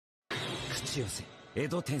What's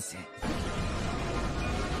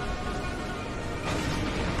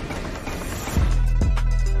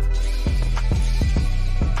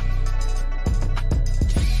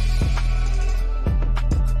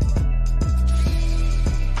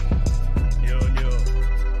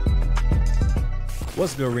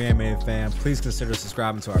good, Reanimated fam? Please consider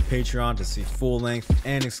subscribing to our Patreon to see full-length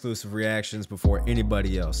and exclusive reactions before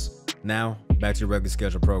anybody else. Now, back to your regularly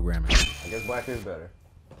scheduled programming. I guess black is better.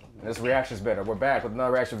 This reaction's better. We're back with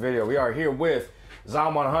another reaction video. We are here with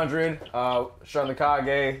Zom 100, Shirley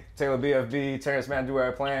Kage, Taylor BFB, Terrence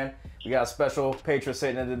Manduary Plan. We got a special patron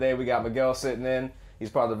sitting in today. We got Miguel sitting in.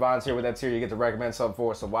 He's part of the volunteer. With that tier, you get to recommend something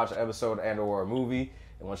for us. So watch an episode and or a movie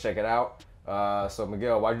and we'll check it out. So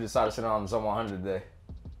Miguel, why did you decide to sit on Zom 100 today?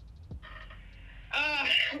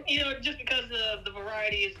 You know, just because the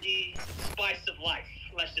variety is the spice of life.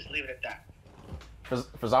 Let's just leave it at that.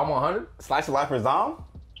 For Zom 100? Slice of life for Zom?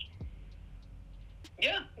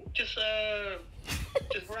 Yeah, just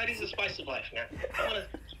variety is the spice of life, man. I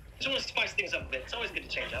just want to spice things up a bit. It's always good to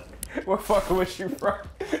change up. Where fucking with you from?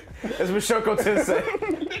 It's Mushoku Tensei.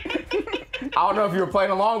 I don't know if you were playing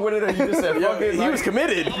along with it or you just said fuck it. He was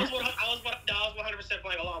committed. I was 100%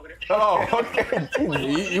 playing along with it. Oh, okay.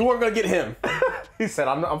 You weren't gonna get him. He said,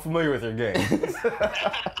 I'm familiar with your game.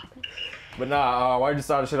 But nah, why did you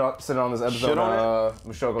decide to sit on this episode of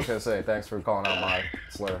Mushoku Tensei? Thanks for calling out my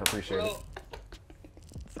slur. I appreciate it.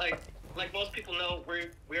 Like most people know,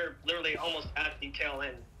 we're literally almost at the tail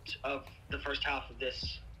end of the first half of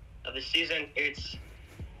this season. It's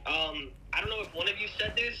I don't know if one of you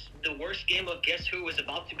said this, the worst game of Guess Who is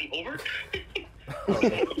about to be over.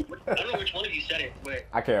 I don't know which one of you said it, but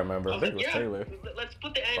I can't remember. I think it was Taylor. Let's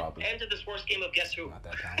put the end to this worst game of Guess Who. Not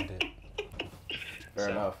that talented. Fair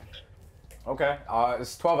enough. Okay.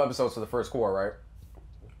 It's 12 episodes for the first core, right?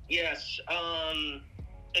 Yes.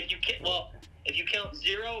 If you count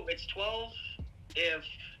 0, it's 12.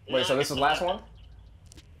 Wait, so this is the last one?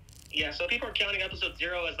 Yeah, so people are counting episode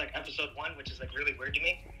 0 as like episode 1, which is like really weird to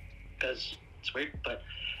me, because it's weird, but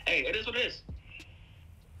hey, it is what it is.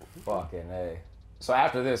 Fucking hey. So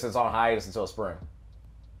after this, it's on hiatus until spring?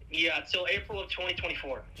 Yeah, until April of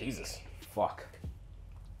 2024. Jesus. Fuck.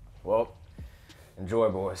 Well, enjoy,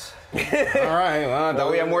 boys. Alright, well, I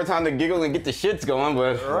thought we had more time to giggle and get the shits going,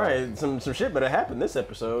 but... Alright, some shit better happen this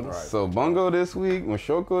episode. Right. So Bungo this week,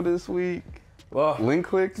 Mushoku this week. Well, Link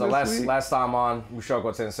Click so last time on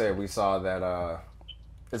Mushoku Tensei, we saw that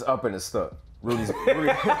it's up and it's stuck. Rudy's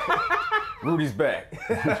back.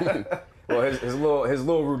 Well, his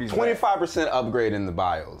little Rudy's 25% upgrade in the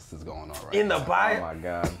BIOS is going on right In the BIOS? Oh my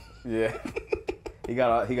god. Yeah. he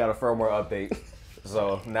got a firmware update.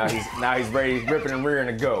 So now he's ready, ripping and rearing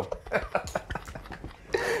to go.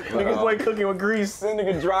 Niggas like cooking with grease. That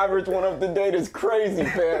nigga drivers went up to date is crazy,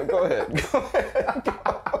 fam. Go ahead.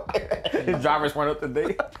 His drivers went up to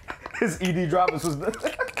date. His ED drivers was done.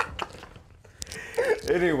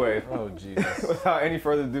 Anyway. Oh, Jesus. Without any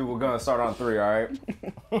further ado, we're gonna start on 3, alright?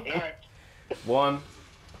 Alright. 1,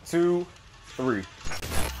 2, 3.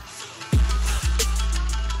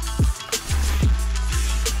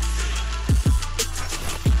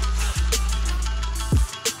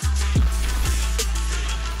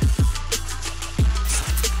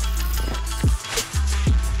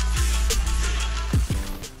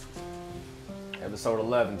 Episode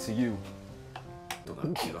 11 to you.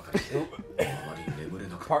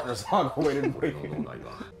 Partners on waiting.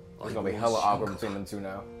 There's gonna be hella awkward between them two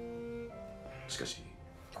now.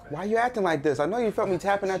 Why you acting like this? I know you felt me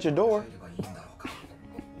tapping at your door.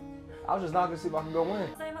 I was just knocking to see if I can go in.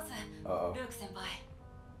 Uh-oh.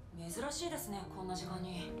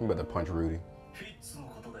 You better punch Rudy.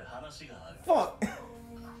 Fuck!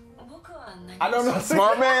 I don't know.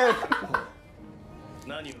 Smart man!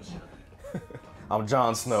 I'm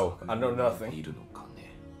Jon Snow. I know nothing.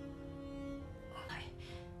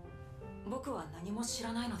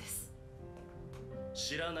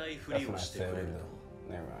 That's what I said.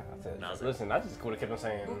 Never mind. I said. Listen, I just would have kept on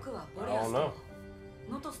saying, I don't know.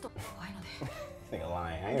 This nigga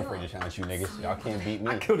lying. I ain't afraid to challenge you niggas. Y'all can't beat me.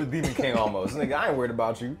 I killed a Demon King almost. Nigga, I ain't worried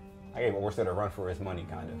about you. I gave Orsted a run for his money,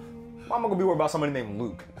 kind of. Why am I gonna be worried about somebody named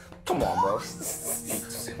Luke? Come on, bro.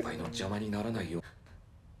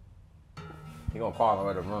 He gonna call him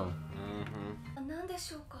out of the room.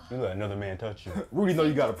 You let another man touch you. Rudy know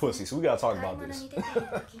you got a pussy, so we gotta talk about this.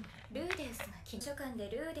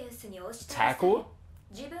 Tackle?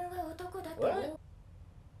 What?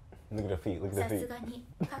 Look at the feet, look at the feet.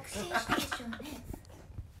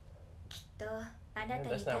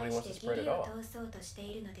 That's not when he wants to spread it off.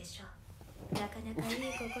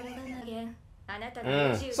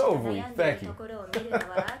 Sylphie, thank you. I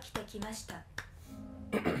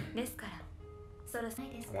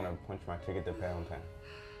want to punch my ticket to Pound Town.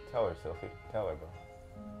 Tell her, Sylphie. Tell her, bro.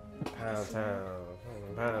 Pound Town.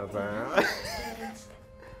 Pound Town.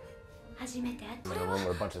 In a room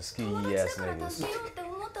with a bunch of ski ass niggas.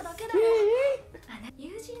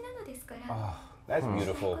 Oh, that's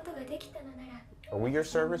beautiful. Are we your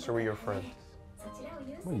service or are we your friends?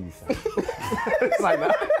 What do you think? It's like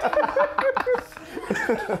that.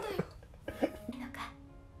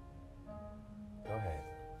 Go ahead.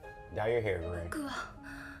 Dye your hair green.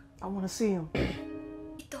 I want to see him.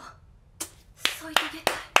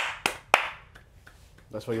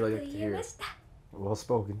 That's what you like to hear. Well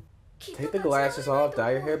spoken. Take the glasses off,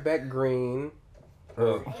 dye your hair back green.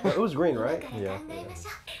 It was green, right? Yeah.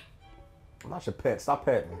 I'm not your pet. Stop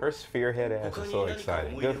petting. Her spearhead ass is so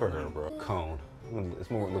exciting. Good for her, bro. Cone. It's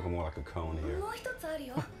looking more like a cone here.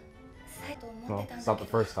 No, it's not the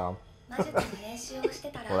first time. Well,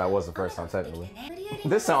 that was the first time technically.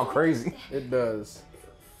 This sound crazy. It does.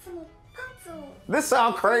 This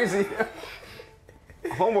sound crazy.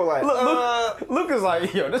 Homeboy like, Luke is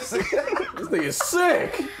like, yo, this thing is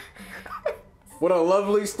sick. What a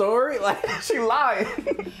lovely story. Like, she lying.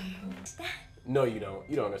 No, you don't.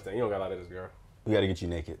 You don't understand. You don't gotta lie to this girl. we gotta get you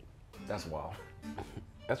naked. That's wild.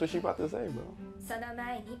 That's what she about to say, bro.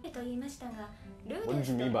 What did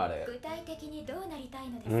you mean by that?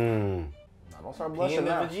 Mmm. I don't start P blushing and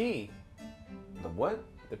now. the G. The what?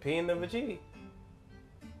 The P and the G.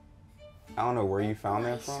 I don't know where you found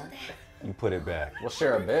that from. You put it back. We'll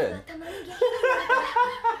share a bed.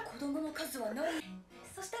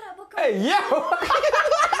 Hey, yo!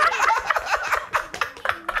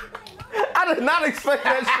 I did not expect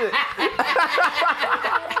that shit.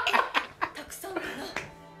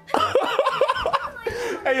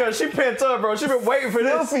 Hey, yo, she pent up, bro. She been waiting for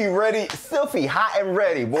this. Sylphie ready. Sylphie hot and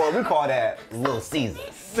ready, boy. We call that Little Caesar.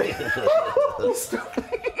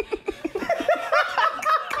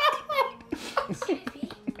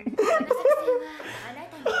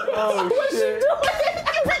 Oh, shit.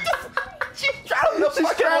 She's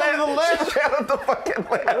straddling the fucking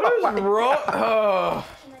lamp. What is wrong? I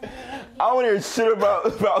don't hear shit about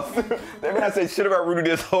they're gonna say shit about Rudy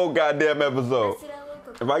this whole goddamn episode.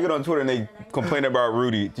 If I get on Twitter and they complain about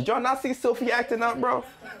Rudy, did y'all not see Sylphie acting up, bro?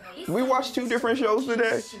 We watched 2 different shows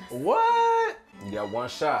today. What? You got one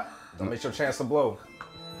shot. Don't miss your chance to blow.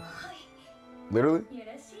 Literally?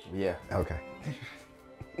 Yeah. Okay.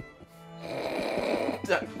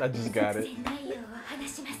 I just got it.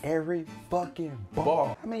 Every fucking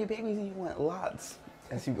ball. How many babies do you want? Lots.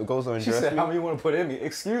 As he goes on and She said, how many you want to put in me?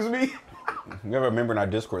 Excuse me? You ever remember in our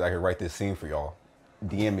Discord, I could write this scene for y'all.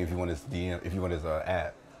 DM me if you want his DM, if you want his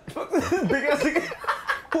ad. Big ass nigga.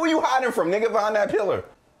 Who are you hiding from, nigga, behind that pillar?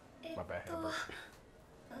 My bad, bro.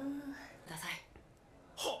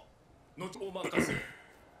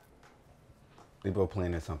 They both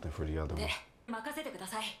planning something for the other one.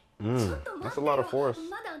 That's a lot of force.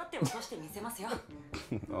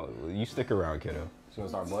 Oh, you stick around, kiddo. She gonna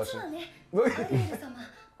start blushing.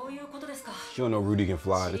 She don't know Rudy can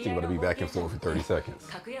fly. This thing about to be back and forth for 30 seconds.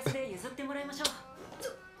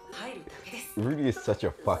 Rudy is such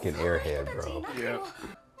a fucking airhead, bro. Yeah.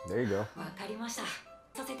 There you go.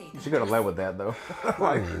 She could have led with that though.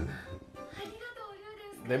 Like,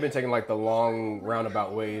 They've been taking like the long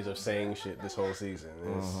roundabout ways of saying shit this whole season.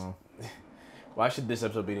 Why should this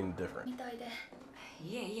episode be any different?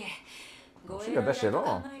 she got that shit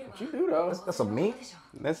on. What you do though? That's a me.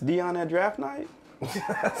 That's Dion at draft night?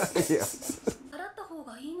 Yeah.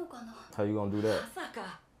 How you gonna do that?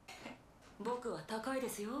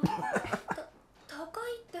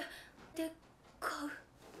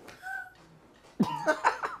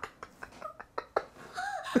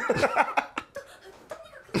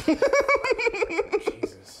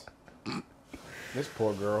 Jesus. This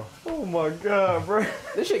poor girl. Oh my god, bro.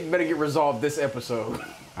 This shit better get resolved this episode.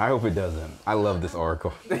 I hope it doesn't. I love this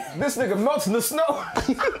article. This nigga melts in the snow.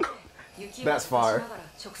 That's fire.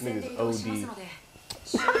 Niggas OD.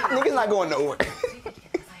 Niggas not going nowhere.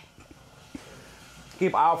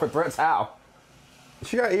 Keep eye out for threats. How?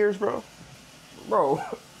 She got ears, bro. Bro,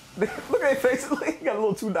 look at their faces. He got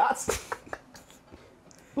little 2 dots.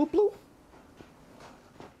 Bloop, bloop.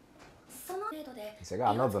 He said, I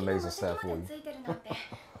got another amazing stat for you.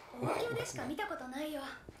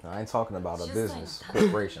 I ain't talking about a business,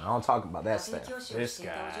 corporation. I don't talk about that stuff. This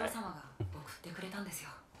guy.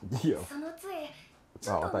 Yo.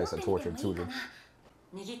 Oh, I thought you said torture tutor.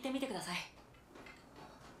 They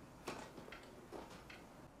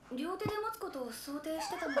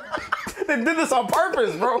did this on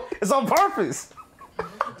purpose, bro. It's on purpose.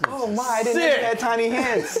 Oh my, I didn't know you had tiny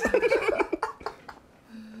hands.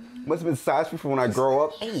 Must have been size for when I grow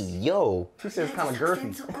up. Hey, yo. She says kind of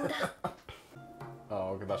girthy.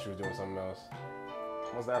 Oh, I thought she was doing something else.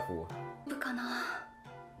 What's that for?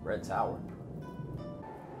 Red Tower.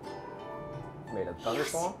 Made a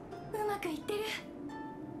thunderstorm?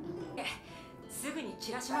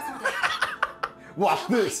 Watch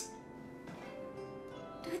this!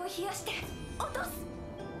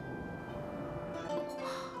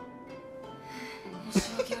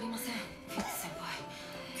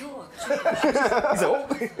 He's oh.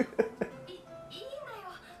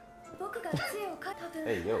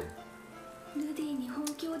 Hey, yo.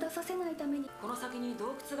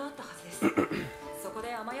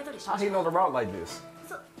 How do you know the route like this?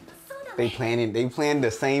 They planned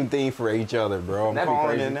the same thing for each other, bro. I'm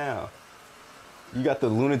calling it now. You got the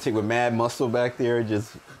lunatic with mad muscle back there,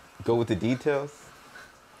 just go with the details.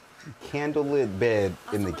 Candlelit bed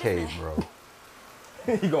in the cave, bro.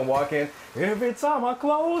 You gonna walk in, every time I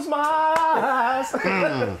close my eyes,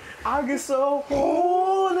 I get so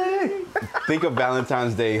horny. Think of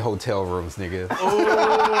Valentine's Day hotel rooms, nigga.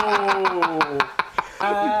 Oh,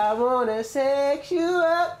 I wanna sex you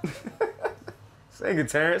up. Sing it,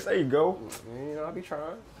 Terrence. There you go. You know, I be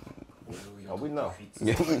trying. Oh, we know.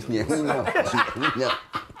 Yeah, we know. We know.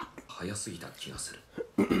 早すぎた気がする。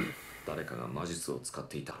誰かが魔術を使っ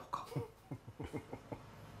ていたのか。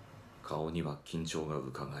顔には緊張が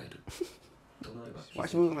うかがえる。 Why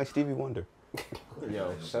she moving like Stevie Wonder?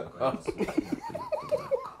 Yo, shut up.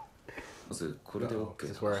 まずこれで OK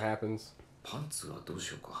This is where it happens. パンツはどうし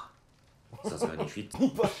ようか。さすがにフィッツ。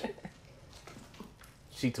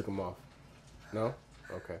 She took him off. No?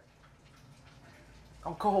 Okay.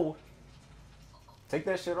 I'm cold. Take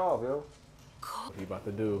that shit off, yo. What he about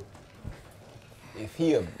to do? If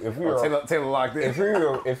you're Taylor locked in.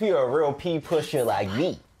 if you're a real pee pusher like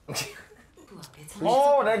me.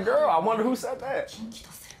 Oh, that girl. I wonder who said that.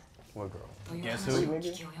 What girl? Guess who?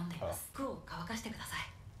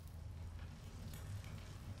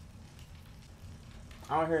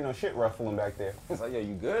 I don't hear no shit ruffling back there. It's like, yeah,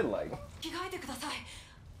 you good? Like,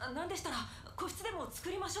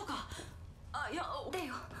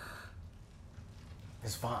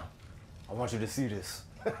 it's fine. I want you to see this.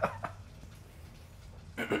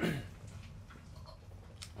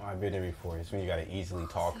 Oh, I've been there before. It's when you gotta easily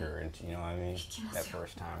talk her into, you know what I mean? That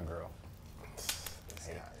first time girl.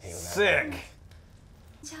 Sick.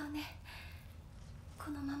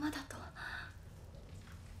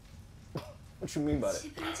 What you mean by that?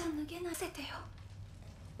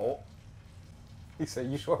 Oh. He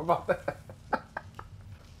said, you sure about that?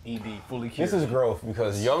 ED fully cured. This is growth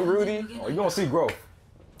because young Rudy. Oh, you gonna see growth.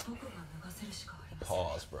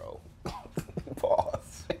 Pause, bro.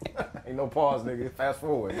 Pause. Ain't no pause, nigga. Fast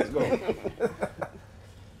forward. Let's go.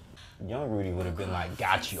 Young Rudy would have been like,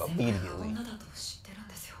 got you immediately.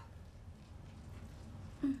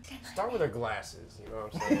 Start with her glasses, you know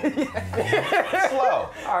what I'm saying? Slow.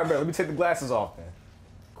 All right, man, let me take the glasses off, then.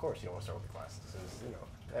 Of course you don't want to start with the glasses. It's, you know,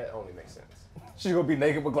 that only makes sense. She's gonna be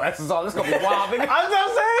naked with glasses on. This gonna be wild, nigga. I'm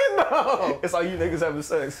just saying, though. It's like you niggas having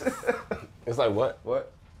sex. It's like, what?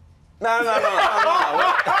 What? No. What?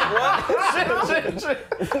 Shit.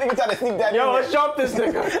 Nigga trying to sneak that Yo, in let's there. jump this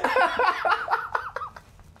nigga.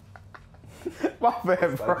 My bad,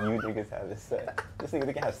 Like bro. you niggas having sex. This nigga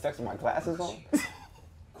think I have sex with my glasses on?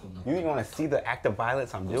 You even want to see the act of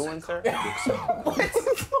violence I'm doing, sir?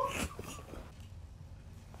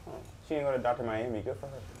 She didn't go to Dr. Miami. Good for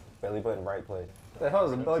her. Belly button right place. What the hell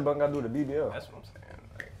does the belly button got to do with the BBL? That's what I'm saying.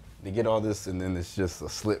 Like, They get all this and then it's just a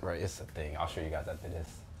slit right. It's a thing. I'll show you guys after this.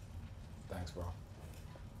 Thanks, bro.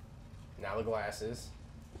 now the glasses.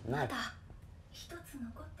 Nice.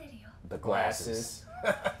 The glasses.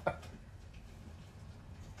 At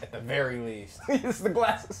the very least. It's the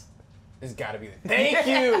glasses. It's gotta be the. Thank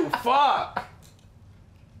you! Fuck!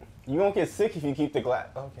 You won't get sick if you keep the glass.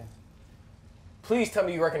 Okay. Please tell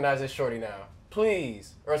me you recognize this shorty now.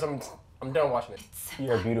 Please. Or else I'm done watching it.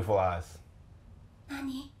 You have beautiful eyes.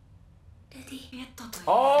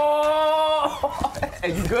 Oh!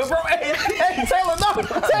 Hey, you good, bro? Hey, Taylor, no!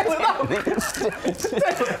 Taylor, no!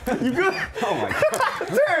 You good? Oh my god.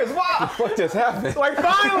 Terrence, wow! What just happened? Like,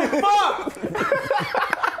 finally, fuck!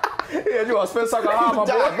 Yeah, you want to spin something hard, my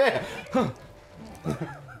boy?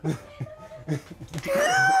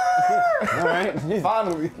 Alright.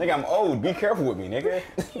 Finally. Nigga, I'm old. Be careful with me, nigga.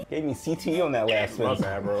 Gave me CTE on that last My spin.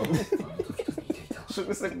 bad, bro. Shoot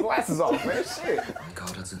this nigga glasses off, man. Shit.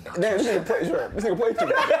 Damn, this nigga plays right. This nigga plays too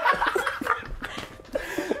much.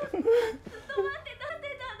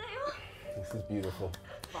 This is beautiful.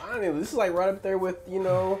 Finally, this is like right up there with, you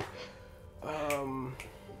know,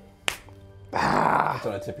 It's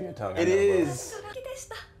on the tip of your tongue. It is.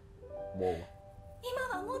 Whoa.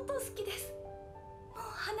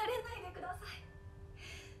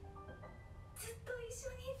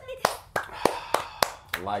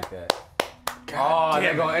 Like that. God,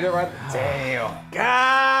 they're gonna end it right. Damn.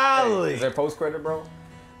 Golly. Hey, is there post credit, bro?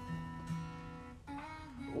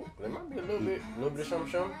 Ooh, there might be a little bit of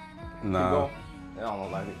something. Nah. I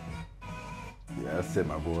don't like it. Yeah, that's it,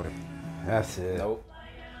 my boy. That's it. Nope.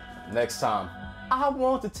 Next time. I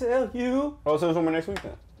want to tell you. Oh, so it's over next week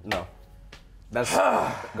then? No. That's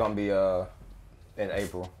gonna be in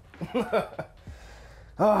April.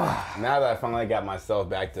 Now that I finally got myself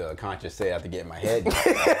back to a conscious state after getting my head.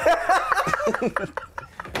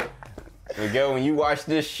 Miguel, when you watch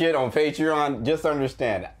this shit on Patreon, just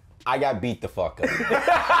understand, I got beat the fuck up.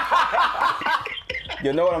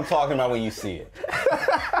 You know what I'm talking about when you see it.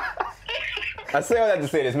 I say all that to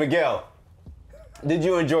say this. Miguel, did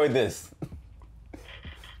you enjoy this?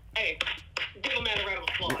 Hey, give a man a round of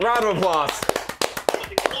applause. Round of applause.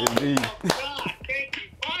 Indeed. Oh, God, thank you.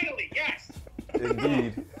 Finally, yes.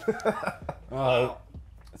 Indeed.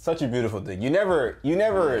 Such a beautiful thing. You never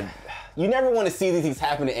want to see these things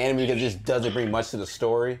happen in anime because it just doesn't bring much to the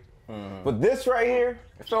story. But this right here,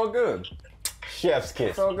 It felt good. chef's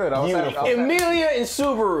kiss. It felt good. I was happy. Beautiful. Emilia and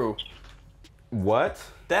Subaru. What?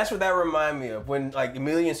 That's what that reminded me of. When like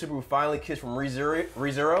Emilia and Subaru finally kissed from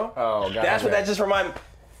ReZero. Oh, God. That's what that just reminded me.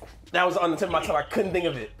 That was on the tip of my tongue. I couldn't think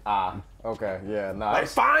of it. Okay, yeah, nah. Like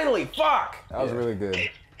finally, fuck. That was really good.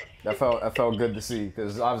 That felt good to see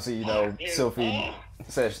because obviously, you know, Sylphie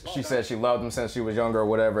said she loved him since she was younger or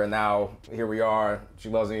whatever, and now here we are. She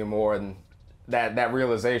loves him even more, and that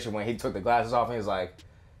realization when he took the glasses off and he was like,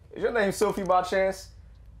 "Is your name Sylphie by chance?"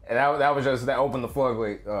 And that was just that opened the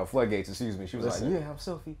floodgates. Excuse me. She was like, "Yeah, I'm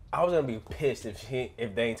Sylphie." I was gonna be pissed if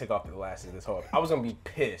they ain't take off the glasses this whole. I was gonna be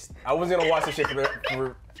pissed. I wasn't gonna watch this shit for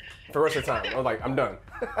the rest of the time. I was like, I'm done.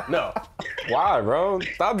 No. Why, bro?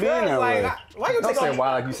 Stop being that way. Why you Don't take say off?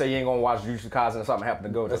 why like you say you ain't gonna watch Jujutsu Kaisen and something happened to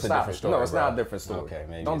go there. That's a Stop different it. story. No, it's bro. not a different story. Okay,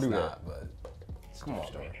 maybe Don't it's do not, that. but Come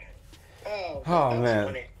on, man. Oh, oh that was man.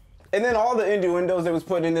 funny. And then all the innuendos that was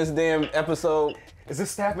put in this damn episode. Is this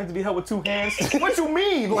staff meant to be held with two hands? What you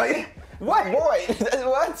mean? Like, What, boy?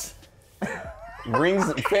 What? Rings,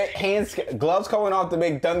 hands, gloves coming off to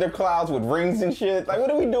make thunderclouds with rings and shit. Like, what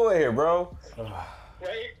are we doing here, bro?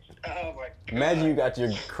 Right? Oh, my God. Imagine you got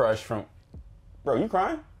your crush from. Bro, you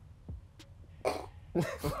crying?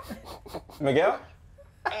 Miguel?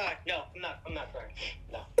 No, I'm not crying.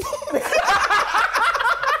 No.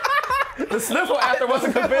 the sniffle after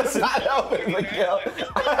wasn't convincing. Not helping, Miguel.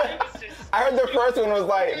 I heard the first one was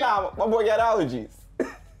like, nah, my boy got allergies. Look,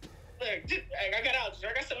 I got allergies.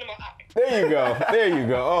 I got something in my eye. There you go. There you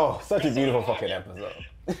go. Oh, such a beautiful fucking episode.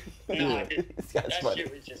 No, This guy's that funny.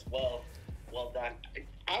 shit was just well done.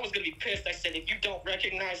 I was gonna be pissed. I said, if you don't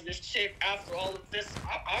recognize this chick after all of this,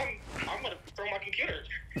 I'm gonna throw my computer.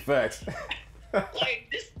 Facts. Like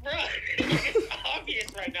this, bro, it's obvious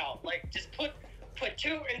right now. Like, just put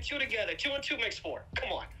 2 and 2 together. 2 and 2 makes 4.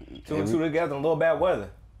 Come on. 2 and 2 together in a little bad weather.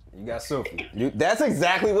 You got Sylphie. That's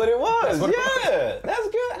exactly what it was. That's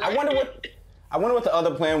good. I wonder what the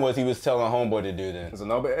other plan was he was telling homeboy to do then. So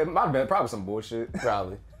no, but it might have been probably some bullshit.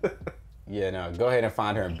 Probably. Yeah, no. Go ahead and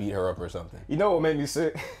find her and beat her up or something. You know what made me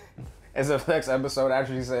sick? It's the next episode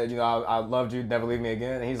after he said, you know, I loved you, never leave me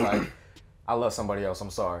again. And he's like, I love somebody else, I'm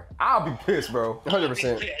sorry. I'll be pissed, bro.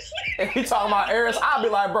 100%. If he talking about Eris, I'll be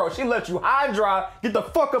like, bro, she let you high and dry. Get the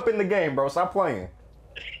fuck up in the game, bro. Stop playing.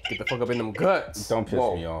 Get the fuck up in them guts. Don't piss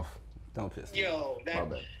Whoa. me off. Don't piss me off. Yo, My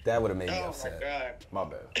bad. That would have made me oh upset. my God. My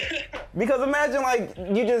bad. Because imagine like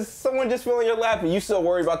someone just fell in your lap and you still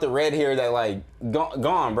worry about the red hair that like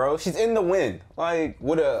gone, bro. She's in the wind. Like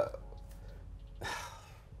with a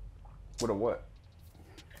what?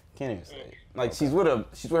 can't even say it. Like she's with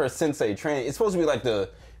her sensei training. It's supposed to be like the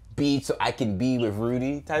be so I can be with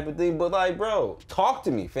Rudy type of thing. But like, bro, talk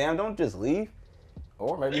to me, fam. Don't just leave.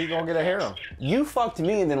 Or maybe he's gonna get a harem. You fucked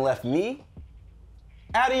me and then left me?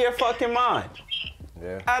 Out of your fucking mind.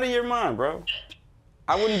 Yeah. Out of your mind, bro.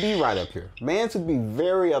 I wouldn't be right up here. Mans would be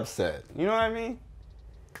very upset. You know what I mean?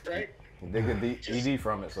 Right? He did get the ED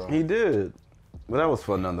from it, so. He did. But that was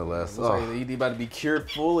fun nonetheless. Looks like the ED about to be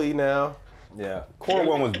cured fully now. Yeah. Core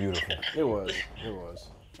 1 was beautiful. It was. It was.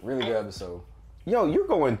 Really good episode. Yo, you're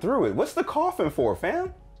going through it. What's the coughing for,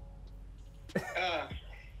 fam? At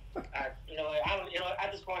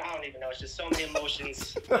this point, I don't even know. It's just so many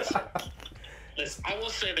emotions. Listen, I will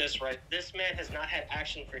say this, right? This man has not had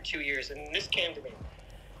action for 2 years, and this came to me.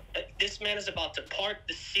 This man is about to part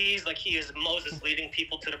the seas like he is Moses leading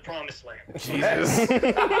people to the promised land. Jesus.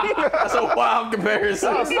 That's a wild comparison.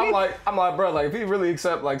 I'm like, bro, like if he really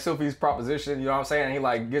accept like Sylphie's proposition, you know what I'm saying? And he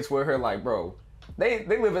like gets with her, like, bro, they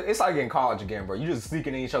live. It's like in college again, bro. You just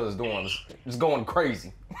sneaking in each other's dorms, just going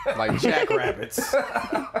crazy, Like jackrabbits.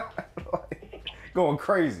 like, going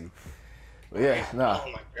crazy. But yeah, nah.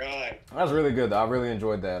 Oh my god. That's really good though. I really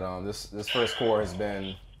enjoyed that. This first core has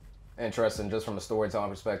been interesting just from a storytelling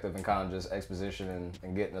perspective and kind of just exposition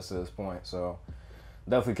and getting us to this point. So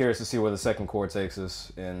definitely curious to see where the second core takes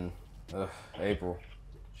us in April.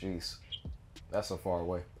 Jeez, that's so far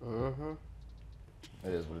away. Mm-hmm.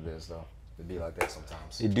 It is what it is though. It be like that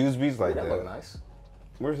sometimes. It does be like That that. look nice.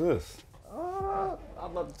 Where's this?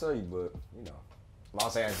 I'd love to tell you, but you know,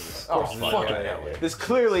 Los Angeles. Oh, fuck fucking it. LA. This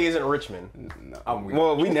clearly isn't Richmond. I'm weird.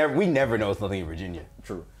 Well, we never know it's nothing in Virginia.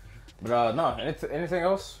 True. But no, anything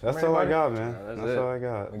else? That's from all I anybody? got, man. That's That's it. all I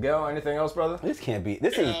got. Miguel, anything else, brother? This can't be.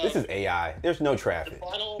 This is AI. There's no The traffic.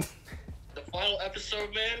 final episode,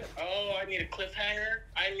 man. Oh, I need a cliffhanger.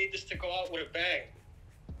 I need this to go out with a bang.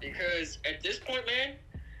 Because at this point, man,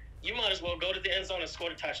 you might as well go to the end zone and score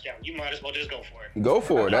the touchdown. You might as well just go for it. Go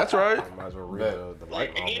for it. That's right. Might as well read the light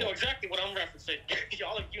Like, and you know novel. exactly what I'm referencing.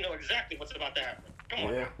 Y'all, you know exactly what's about to happen. Come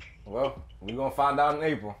on. Yeah. Well, we're gonna find out in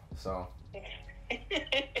April. So.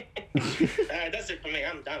 Alright, that's it for me.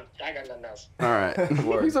 I'm done. I got nothing else. All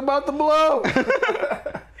right. He's about to blow.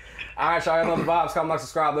 All right, y'all know the vibes. Comment, like,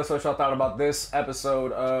 subscribe. Let's know what y'all thought about this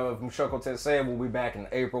episode of Mushoku Tensei. We'll be back in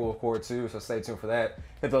April with Core 2, so stay tuned for that.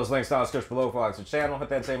 Hit those links down in the description below for the channel. Hit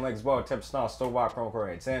that same link as well. 10% off store-wide promo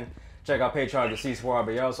code 10. Check out Patreon to see support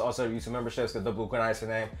everybody else. Also, YouTube memberships, get the blue coin ice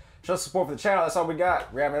name. Show support for the channel. That's all we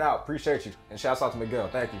got. Ramming it out. Appreciate you. And shouts out to Miguel.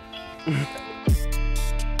 Thank you.